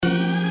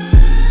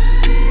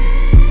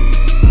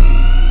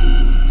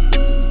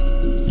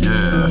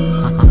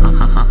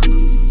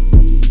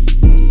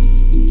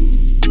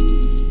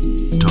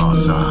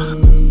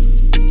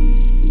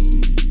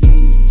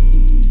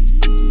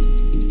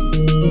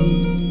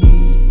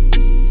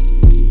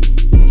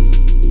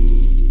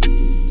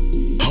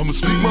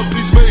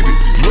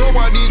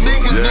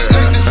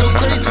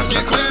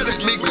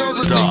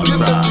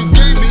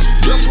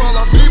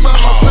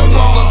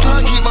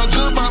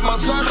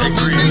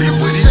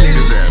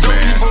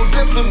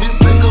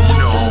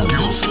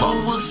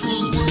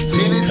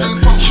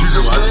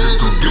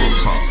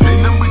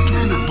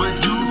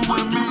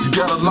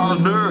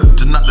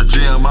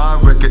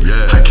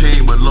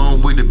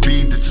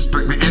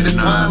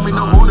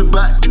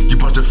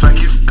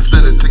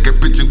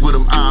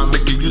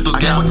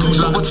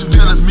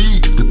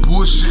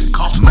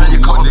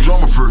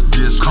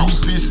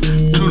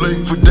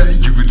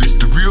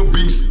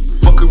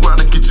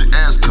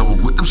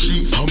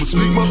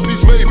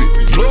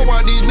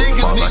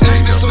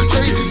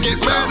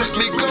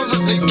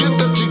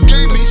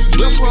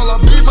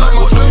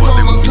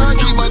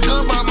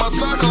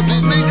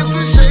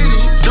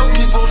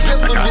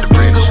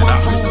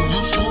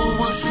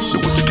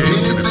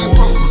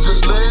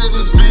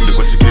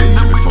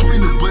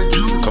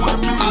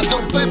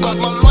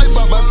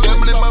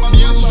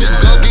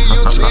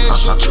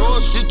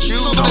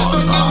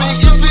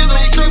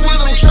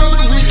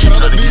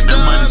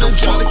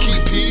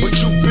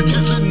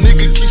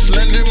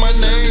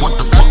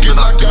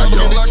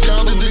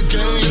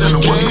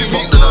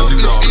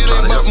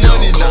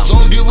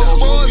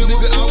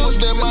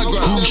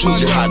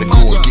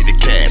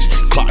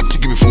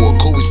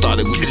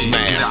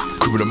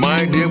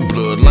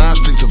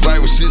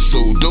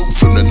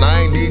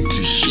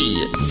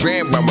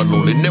ran by my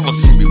lonely, never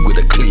see me with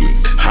a click.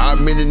 How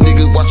many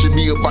niggas watching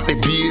me about that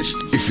bitch?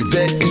 If you're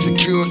that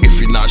insecure, if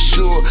you're not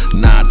sure,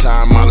 9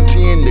 times out of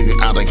 10, nigga,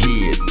 I done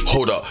hid.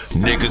 Hold up,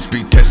 niggas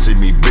be testing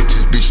me,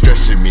 bitches be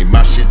stressing me.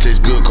 My shit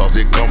tastes good cause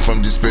it come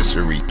from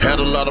dispensary. Had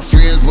a lot of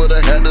friends, but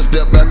I had to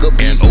step back up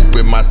and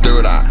open my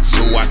third eye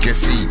so I can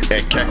see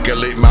and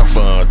calculate my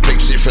fun.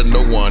 Take shit for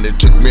no one. It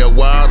took me a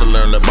while to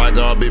learn that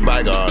bygone be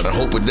bygone. I'm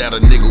hoping that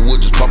a nigga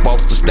would just pop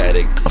off the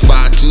static. A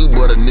 5'2",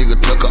 but a nigga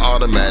took an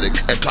automatic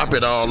and top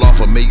it all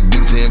off and make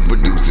beats and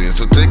producing.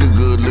 So take a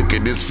good look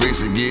at this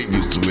face and get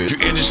used to it.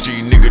 The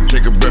industry, nigga,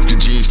 take a breath, the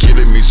jeans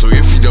killing me. So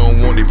if you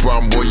don't want any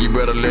problem, boy, you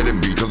better let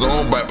it be. Cause I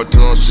don't bite my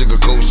tongue, sugar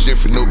coat shit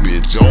for no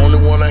bitch. The only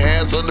one I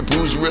had something to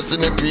prove, you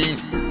resting in peace.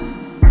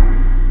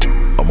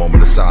 A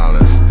moment of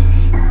silence.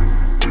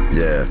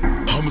 Yeah.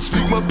 I'ma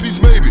speak my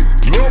piece, baby.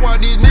 Lord, why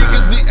these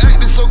niggas be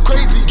acting so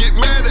crazy? Get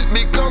mad at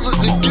me cause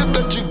of the gift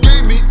that you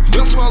gave me.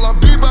 That's why I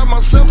be by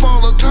myself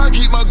all the time.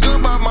 Keep my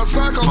gun by my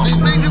side cause these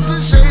niggas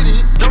is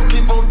shady. Don't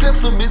keep